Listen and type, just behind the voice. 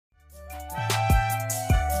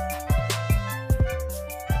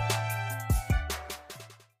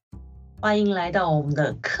欢迎来到我们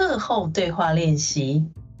的课后对话练习。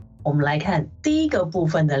我们来看第一个部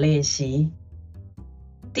分的练习。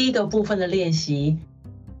第一个部分的练习，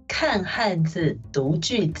看汉字读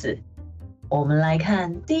句子。我们来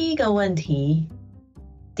看第一个问题。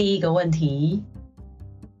第一个问题，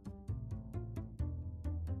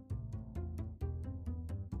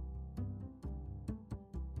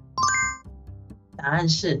答案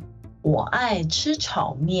是我爱吃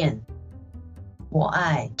炒面。我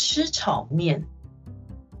爱吃炒面。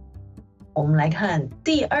我们来看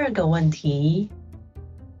第二个问题。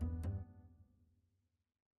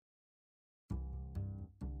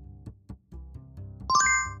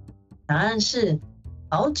答案是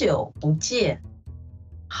好久不见。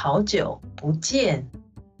好久不见。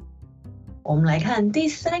我们来看第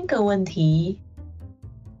三个问题。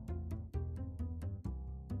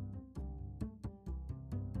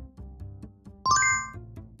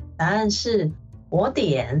答案是我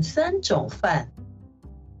点3种饭。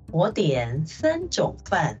我点3种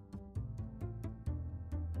饭。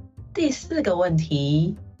第四个问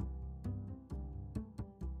题。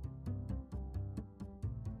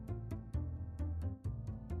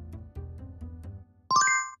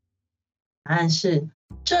答案是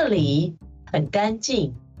这里很干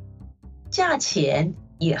净，价钱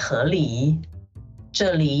也合理。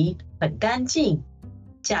这里很干净，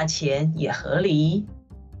价钱也合理。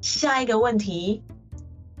下一个问题。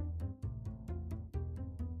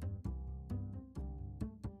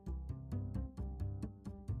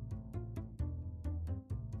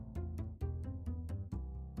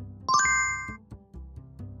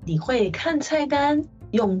你会看菜单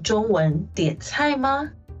用中文点菜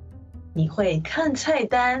吗？你会看菜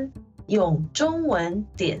单用中文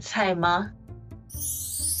点菜吗？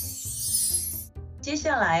接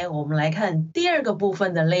下来我们来看第二个部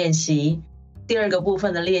分的练习。第二个部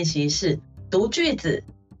分的练习是读句子，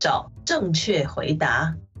找正确回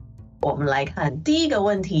答。我们来看第一个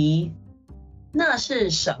问题，那是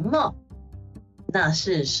什么？那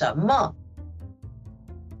是什么？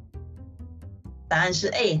答案是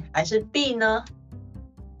A 还是 B 呢？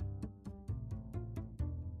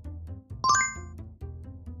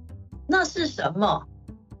那是什么？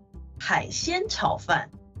海鲜炒饭。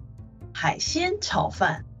海鲜炒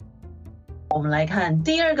饭。我们来看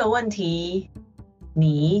第二个问题，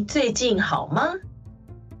你最近好吗？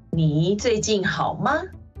你最近好吗？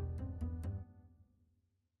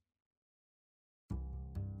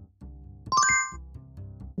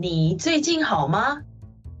你最近好吗？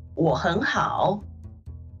我很好。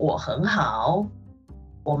我很好。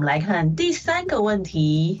我们来看第三个问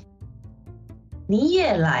题，你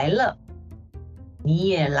也来了。你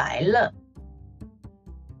也来了。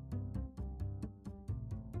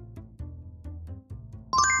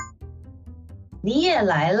你也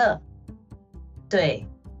来了。对，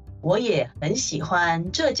我也很喜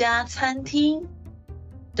欢这家餐厅。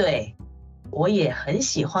对，我也很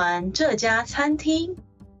喜欢这家餐厅。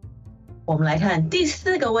我们来看第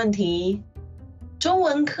四个问题，中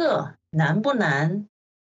文课难不难？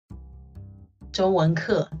中文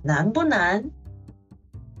课难不难？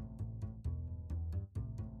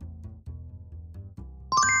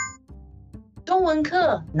中文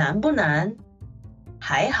课难不难？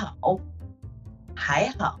还好，还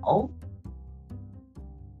好。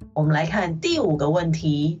我们来看第五个问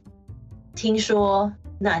题，听说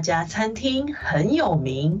那家餐厅很有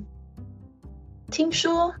名。听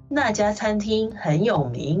说那家餐厅很有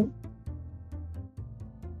名。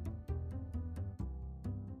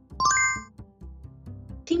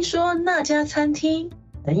听说那家餐厅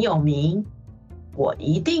很有名，我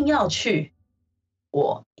一定要去。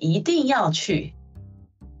我一定要去。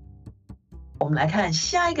我们来看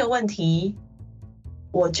下一个问题，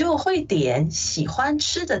我就会点喜欢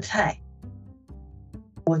吃的菜。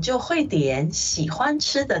我就会点喜欢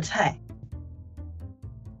吃的菜。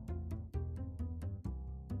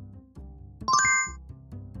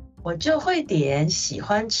我就会点喜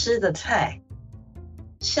欢吃的菜。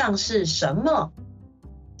像是什么？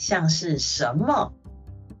像是什么？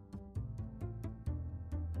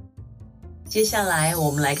接下来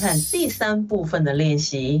我们来看第三部分的练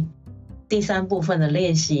习。第三部分的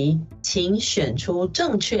练习，请选出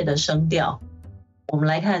正确的声调。我们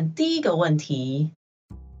来看第一个问题，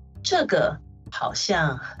这个好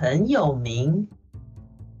像很有名。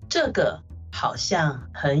这个好像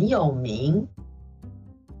很有名。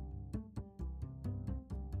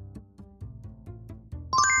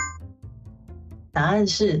答案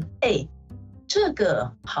是 A， 这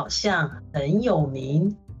个好像很有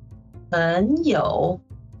名。很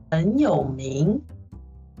有名。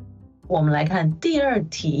我们来看第二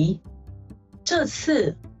题，这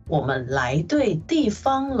次我们来对地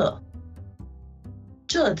方了。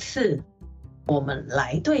这次我们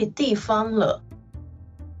来对地方了。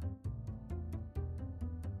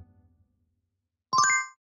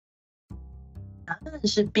答案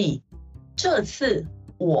是 B， 这次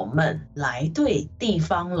我们来对地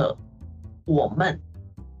方了。我们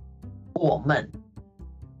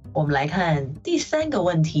来看第3个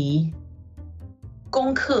问题，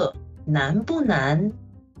功课难不难？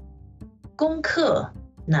功课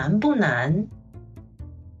难不难？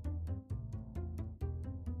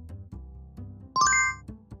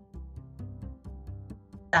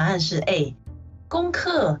答案是 A， 功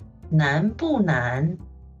课难不难？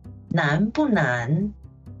难不难？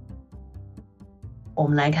我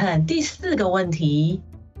们来看第4个问题，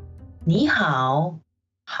你好，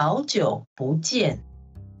好久不见。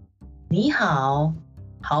你好，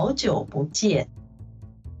好久不见。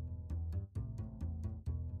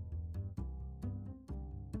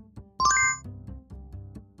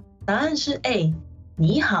答案是 A，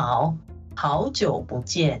 你好，好久不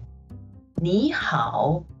见。你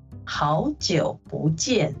好，好久不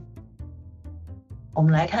见。我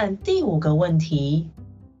们来看第5个问题，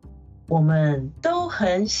我们都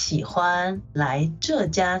很喜欢来这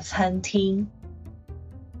家餐厅。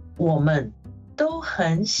我们都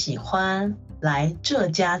很喜欢来这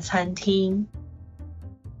家餐厅。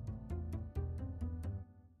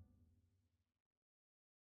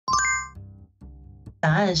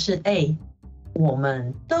答案是 A， 我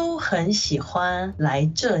们都很喜欢来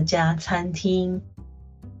这家餐厅。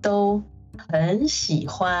都很喜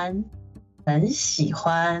欢，很喜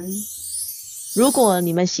欢。如果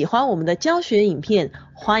你们喜欢我们的教学影片，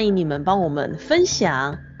欢迎你们帮我们分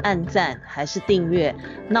享、按赞还是订阅。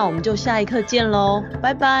那我们就下一课见咯，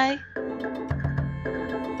拜拜。